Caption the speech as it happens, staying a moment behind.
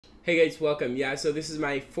Hey guys, welcome. Yeah, so this is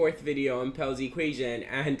my fourth video on Pell's equation,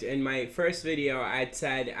 and in my first video I'd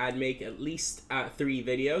said I'd make at least 3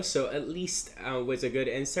 videos, so at least was a good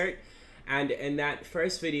insert. And in that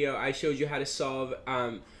first video I showed you how to solve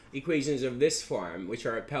equations of this form, which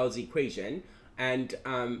are Pell's equation, and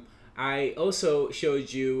I also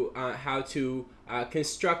showed you how to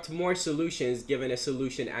construct more solutions given a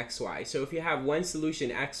solution xy. So if you have one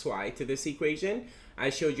solution xy to this equation,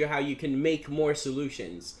 I showed you how you can make more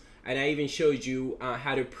solutions. And I even showed you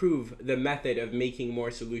how to prove the method of making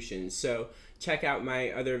more solutions. So check out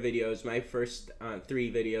my other videos, my first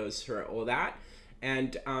 3 videos for all that.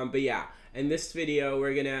 And but yeah, in this video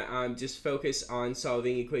we're gonna just focus on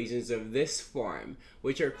solving equations of this form,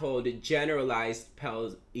 which are called generalized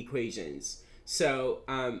Pell equations. So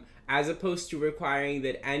as opposed to requiring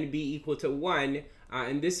that n be equal to 1,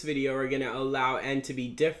 in this video we're gonna allow n to be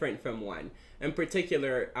different from 1. In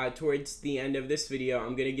particular, towards the end of this video,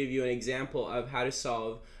 I'm going to give you an example of how to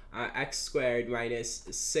solve x squared minus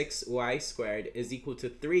 6y squared is equal to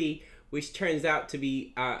 3, which turns out to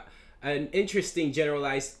be an interesting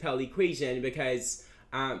generalized Pell equation because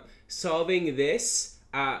solving this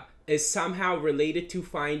is somehow related to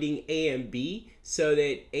finding a and b, so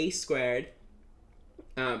that a squared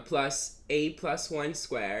plus a plus 1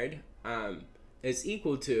 squared is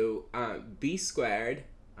equal to b squared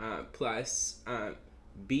plus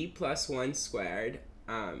b plus 1 squared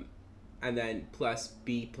and then plus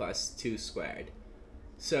b plus 2 squared.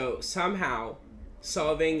 So somehow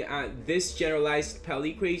solving this generalized Pell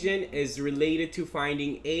equation is related to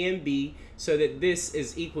finding a and b, so that this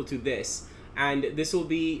is equal to this. And this will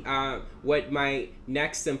be what my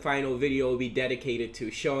next and final video will be dedicated to,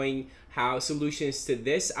 showing how solutions to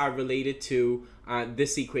this are related to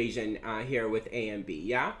this equation here with a and b.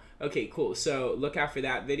 Yeah? Okay, cool. So look out for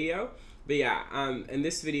that video. But yeah, in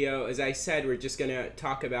this video, as I said, we're just going to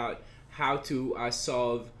talk about how to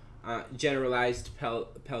solve generalized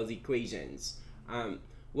Pell's equations.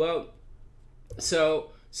 Well,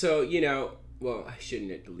 you know, well, I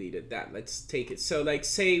shouldn't have deleted that. Let's take it. So like,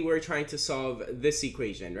 say we're trying to solve this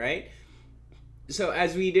equation, right? So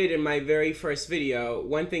as we did in my very first video,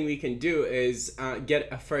 one thing we can do is get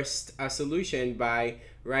a first solution by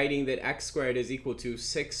writing that x squared is equal to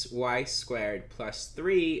 6y squared plus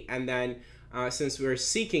 3, and then since we're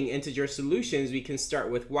seeking integer solutions, we can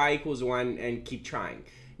start with y equals 1 and keep trying.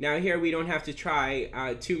 Now here we don't have to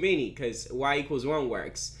try too many because y equals 1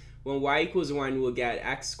 works. When y equals 1, we'll get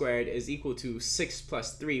x squared is equal to 6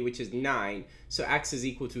 plus 3, which is 9, so x is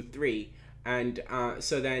equal to 3. And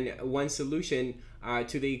so then one solution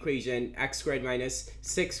to the equation x squared minus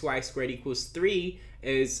 6y squared equals 3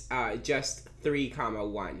 is just 3 comma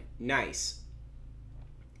 1. Nice.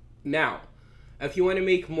 Now, if you want to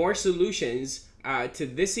make more solutions to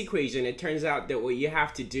this equation, it turns out that what you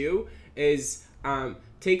have to do is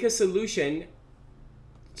take a solution.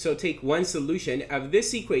 So take one solution of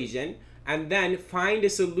this equation and then find a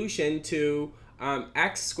solution to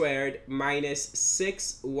x squared minus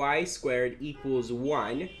 6y squared equals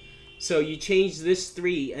 1. So you change this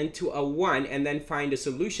 3 into a 1 and then find a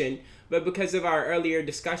solution. But because of our earlier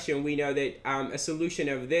discussion, we know that a solution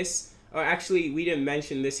of this, or actually we didn't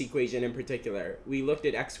mention this equation in particular. We looked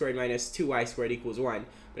at x squared minus 2y squared equals 1,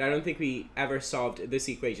 but I don't think we ever solved this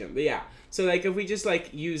equation. But yeah, so like if we just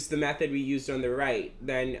like use the method we used on the right,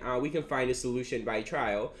 then we can find a solution by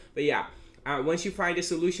trial. But yeah, once you find a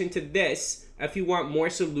solution to this, if you want more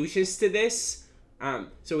solutions to this,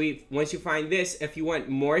 once you find this, if you want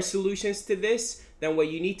more solutions to this, then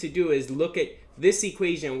what you need to do is look at this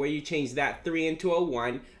equation where you change that 3 into a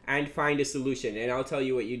 1 and find a solution, and I'll tell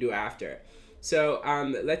you what you do after. So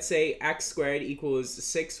let's say x squared equals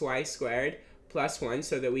 6y squared plus 1,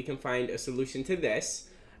 so that we can find a solution to this.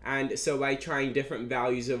 And so by trying different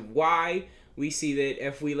values of y, we see that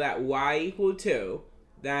if we let y equal 2,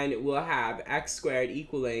 then we'll have x squared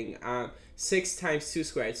equaling 6 times 2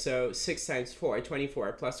 squared, so 6 times 4,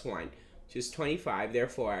 24 plus 1, which is 25.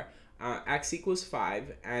 Therefore, x equals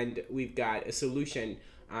 5, and we've got a solution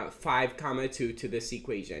 5 comma 2 to this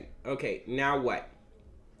equation. Okay, now what?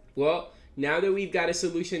 Well, now that we've got a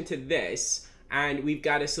solution to this, and we've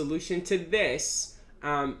got a solution to this,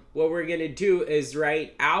 what we're going to do is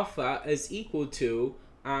write alpha is equal to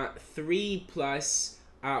 3 plus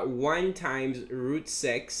 1 times root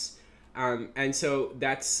 6, and so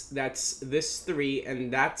that's this 3,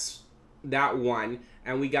 and that's that 1,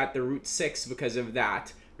 and we got the root 6 because of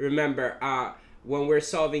that. Remember, when we're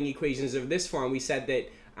solving equations of this form, we said that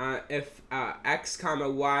if x comma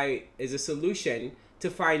y is a solution, to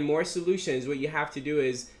find more solutions, what you have to do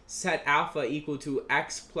is set alpha equal to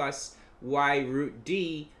x plus y root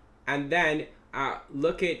d, and then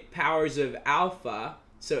look at powers of alpha,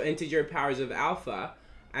 so integer powers of alpha,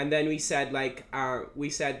 and then we said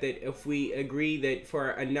that if we agree that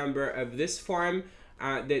for a number of this form,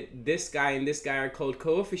 that this guy and this guy are called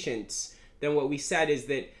coefficients, then what we said is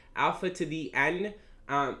that alpha to the n,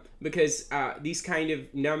 because these kind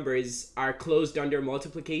of numbers are closed under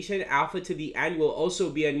multiplication, alpha to the n will also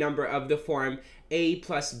be a number of the form a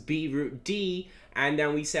plus b root d, and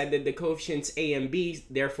then we said that the coefficients a and b,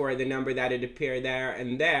 therefore the number that would appear there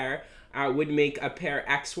and there, would make a pair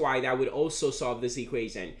xy that would also solve this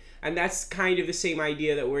equation. And that's kind of the same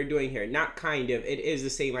idea that we're doing here. Not kind of, it is the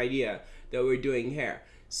same idea that we're doing here.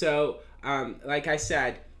 So like I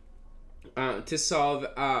said, to solve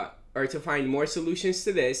or to find more solutions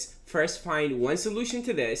to this, first find one solution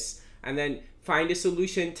to this, and then find a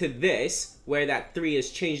solution to this where that 3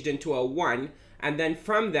 is changed into a 1, and then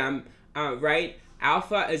from them write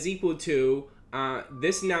alpha is equal to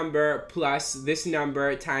this number plus this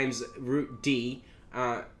number times root d,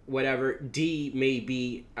 whatever d may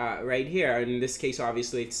be right here. In this case,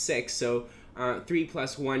 obviously it's 6, so 3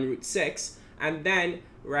 plus 1 root 6, and then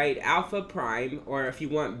write alpha prime, or if you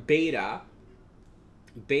want beta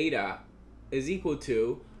is equal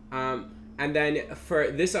to, and then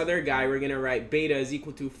for this other guy, we're going to write beta is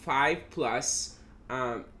equal to 5 plus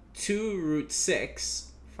 2 root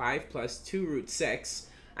 6, 5 plus 2 root 6,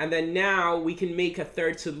 and then now we can make a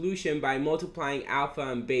third solution by multiplying alpha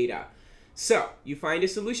and beta. So you find a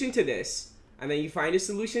solution to this, and then you find a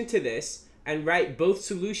solution to this, and write both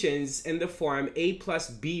solutions in the form a plus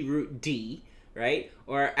b root d, right?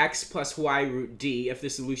 Or x plus y root d if the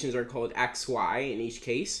solutions are called xy in each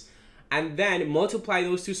case. And then multiply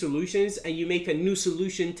those two solutions and you make a new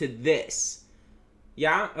solution to this.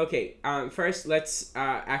 Yeah? Okay, first let's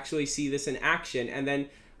actually see this in action, and then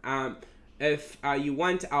if you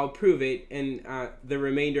want, I'll prove it in the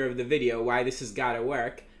remainder of the video why this has got to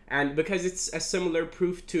work. And because it's a similar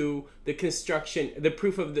proof to the construction, the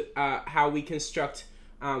proof of the, how we construct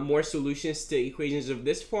more solutions to equations of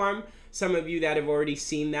this form, some of you that have already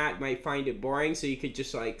seen that might find it boring, so you could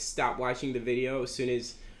just like stop watching the video as soon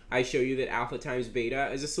as I show you that alpha times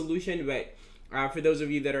beta is a solution. But for those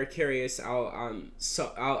of you that are curious,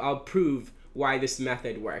 I'll prove why this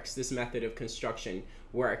method works. This method of construction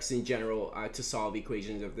works in general to solve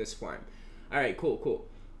equations of this form. All right, cool.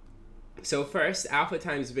 So first, alpha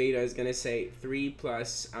times beta is going to say 3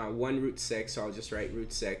 plus 1 root 6, so I'll just write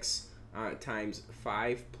root 6, times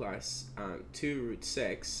 5 plus 2 root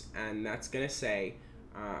 6, and that's going to say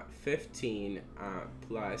 15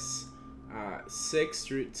 plus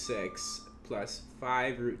 6 root 6 plus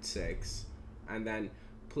 5 root 6, and then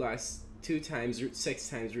plus 2 times root 6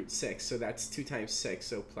 times root 6, so that's 2 times 6,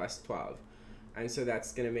 so plus 12. And so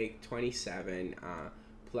that's going to make 27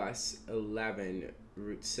 plus 11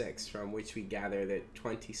 root 6, from which we gather that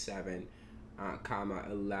 27 comma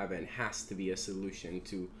 11 has to be a solution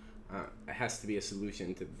to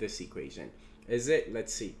this equation. Is it?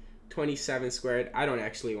 Let's see. 27 squared. I don't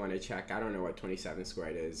actually want to check. I don't know what 27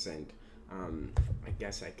 squared is, and I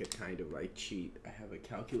guess I could kind of like cheat. I have a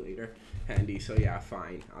calculator handy, so yeah,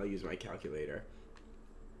 fine. I'll use my calculator.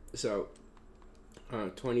 So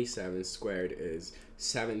 27 squared is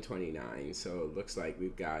 729, so it looks like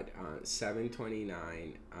we've got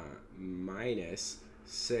 729 minus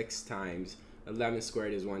 6 times 11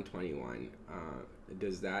 squared is 121.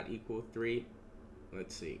 Does that equal 3?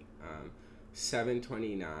 Let's see.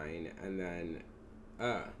 729 and then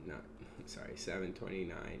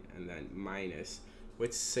 729 and then minus,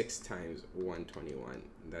 what's 6 times 121?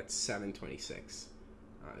 That's 726.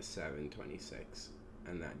 726,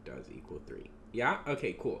 and that does equal 3. Yeah?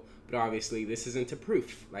 Okay, cool. But obviously this isn't a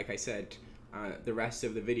proof. Like I said, the rest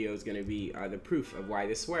of the video is going to be the proof of why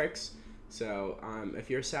this works. So if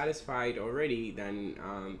you're satisfied already, then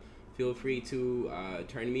feel free to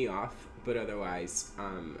turn me off. But otherwise,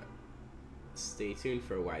 stay tuned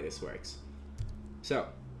for why this works. So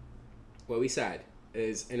what we said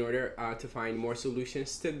is, in order to find more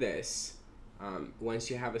solutions to this, once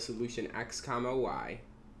you have a solution x comma y,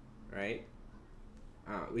 right?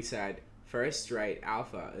 We said first write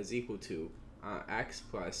alpha is equal to x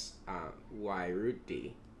plus y root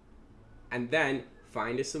d, and then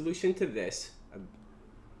find a solution to this,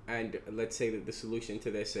 and let's say that the solution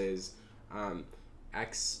to this is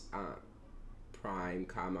x prime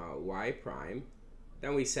comma y prime.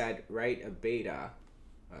 Then we said write a beta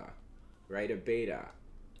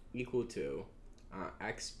equal to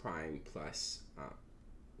x prime plus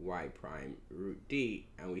y prime root d,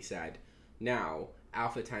 and we said now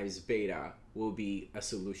alpha times beta will be a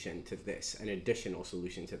solution to this, an additional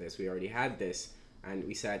solution to this. We already had this, and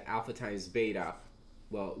we said alpha times beta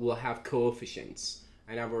well, we'll have coefficients,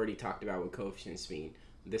 and I've already talked about what coefficients mean,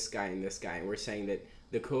 this guy and this guy, and we're saying that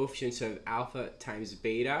the coefficients of alpha times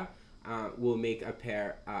beta will make a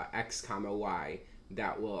pair x comma y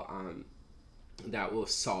that will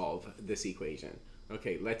solve this equation.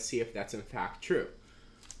 Okay, let's see if that's in fact true.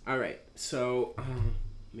 All right, so let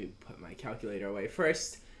me put my calculator away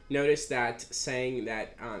first. Notice that saying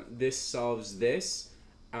that this solves this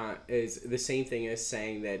is the same thing as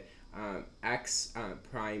saying that x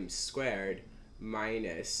prime squared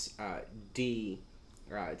minus d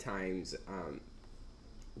times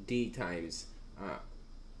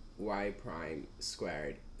y prime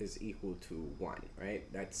squared is equal to 1,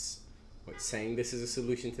 right? That's what saying this is a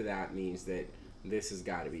solution to that means, that this has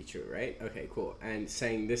got to be true, right? Okay, cool. And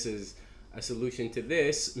saying this is a solution to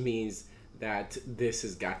this means that this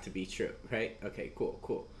has got to be true, right? Okay,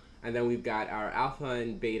 cool. And then we've got our alpha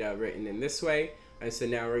and beta written in this way, and so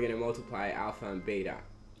now we're going to multiply alpha and beta.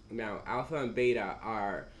 Now, alpha and beta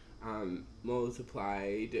are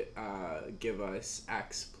multiplied, give us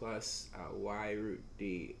x plus y root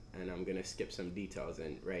d, and I'm going to skip some details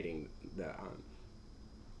in writing the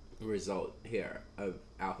result here of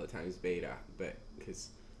alpha times beta, but because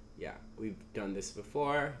yeah, we've done this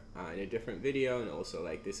before in a different video, and also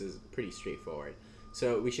like this is pretty straightforward.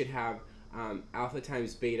 So we should have alpha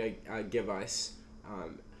times beta give us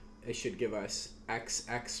it should give us x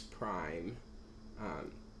prime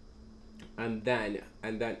and then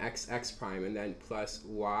x prime, and then plus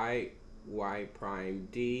y prime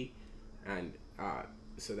d, and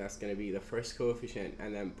so that's going to be the first coefficient,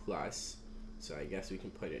 and then plus, so I guess we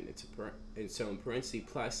can put it in parentheses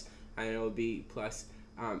plus, and it will be plus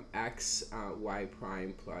x y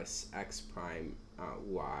prime plus x prime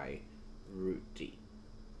y root d.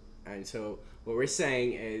 And so what we're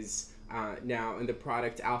saying is now in the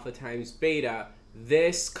product alpha times beta,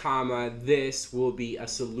 this comma this will be a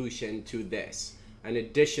solution to this, an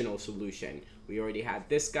additional solution. We already had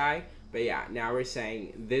this guy, but yeah, now we're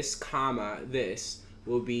saying this comma this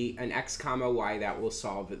will be an x comma y that will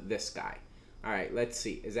solve this guy. All right, let's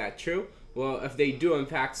see, is that true? Well, if they do in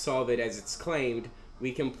fact solve it as it's claimed,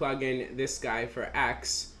 we can plug in this guy for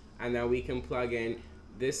x, and then we can plug in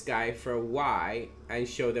this guy for y, and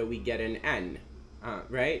show that we get an n,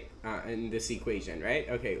 right? In this equation, right?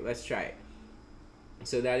 Okay, let's try it.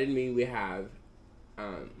 So that would mean we have,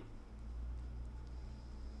 all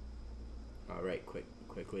right,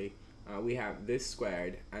 quickly, we have this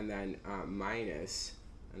squared, and then minus,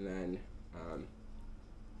 and then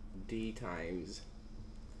d times,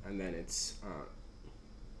 and then it's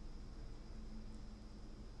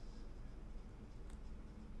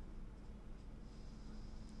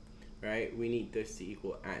right, we need this to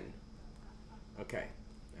equal n. Okay,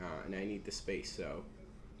 and I need the space, so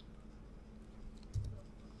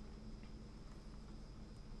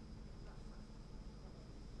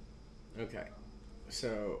okay,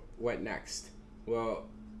 so what next? Well,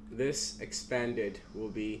 this expanded will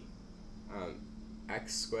be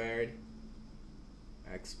x squared,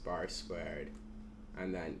 x bar squared,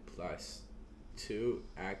 and then plus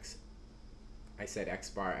 2x, I said x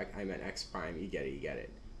bar, I meant x prime, you get it,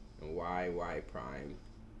 and y prime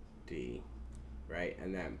d, right,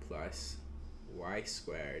 and then plus y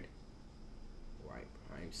squared, y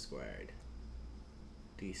prime squared,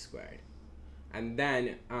 d squared. And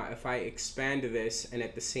then if I expand this and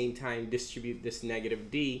at the same time distribute this negative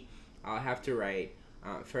d, I'll have to write,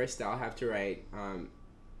 first I'll have to write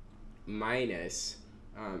minus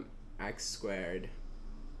x squared,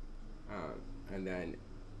 and then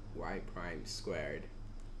y prime squared,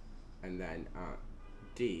 and then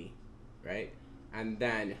d, right? And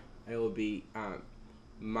then it will be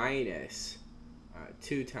minus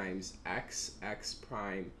 2 times x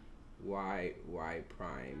prime y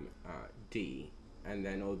prime d, and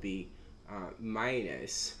then it'll be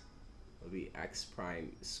minus, it'll be x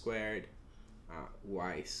prime squared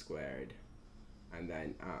y squared, and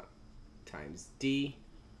then times d,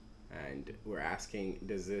 and we're asking,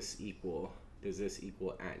 does this equal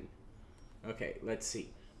n? Okay, let's see.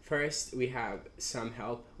 First we have some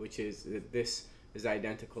help, which is that this is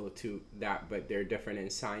identical to that, but they're different in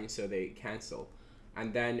sign, so they cancel.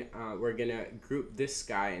 And then we're gonna group this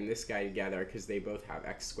guy and this guy together because they both have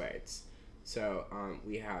x squareds. So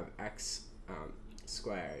we have x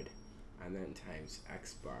squared, and then times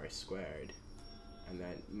x bar squared, and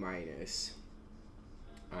then minus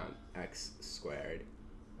x squared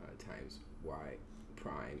times y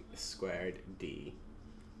prime squared d.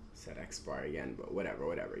 Said x bar again, but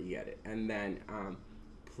whatever, you get it. And then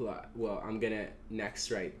well, I'm gonna next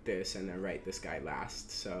write this and then write this guy last.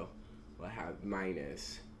 So we'll have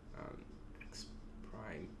minus x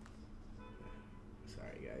prime, sorry,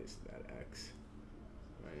 guys, that x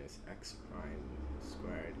minus x prime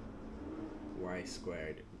squared y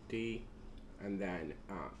squared d, and then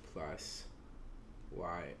plus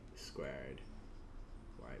y squared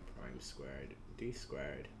y prime squared d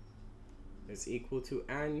squared is equal to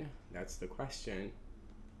n? That's the question.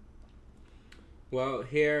 Well,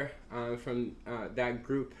 here from that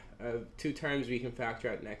group of two terms, we can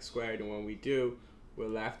factor out an x squared, and when we do, we're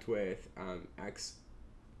left with x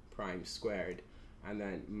prime squared and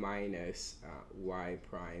then minus y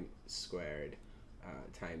prime squared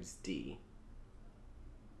times d,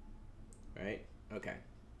 right? Okay.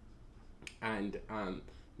 And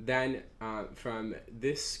then from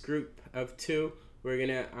this group of two, we're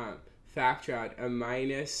gonna factor out a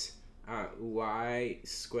minus y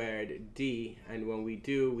squared d, and when we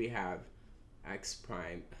do, we have x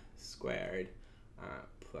prime squared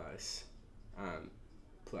plus,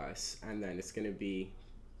 and then it's going to be,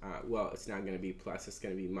 well, it's not going to be plus, it's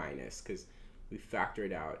going to be minus, because we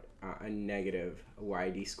factored out a negative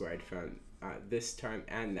yd squared from this term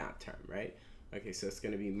and that term, right? Okay, so it's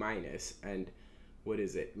going to be minus, and what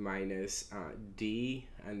is it? Minus d,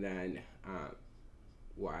 and then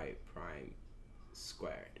y prime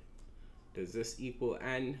squared. Does this equal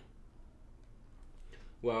n?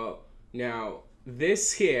 Well, now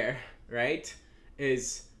this here, right,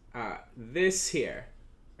 is this here,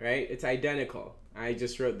 right? It's identical. I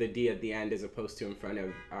just wrote the d at the end as opposed to in front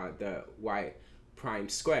of the y prime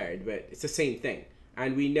squared, but it's the same thing.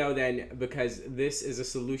 And we know then, because this is a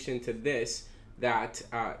solution to this, that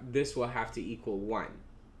this will have to equal 1,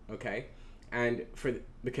 okay? And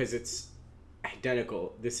because it's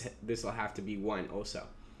identical, this will have to be 1 also.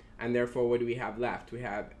 And therefore, what do we have left? We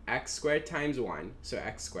have x squared times 1, so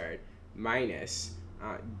x squared, minus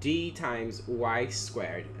d times y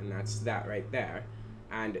squared, and that's that right there,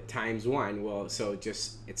 and times 1, well, so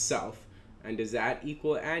just itself. And does that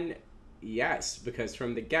equal n? Yes, because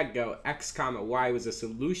from the get-go, x comma y was a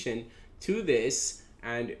solution to this,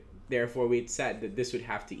 and therefore we'd said that this would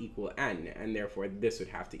have to equal n, and therefore this would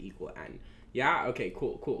have to equal n. Yeah, okay,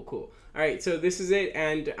 cool. All right, so this is it,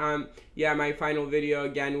 and yeah, my final video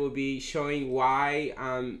again will be showing why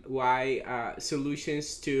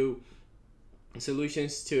solutions to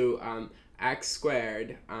x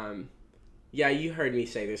squared. Yeah, you heard me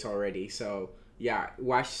say this already, so yeah,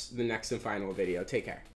 watch the next and final video. Take care.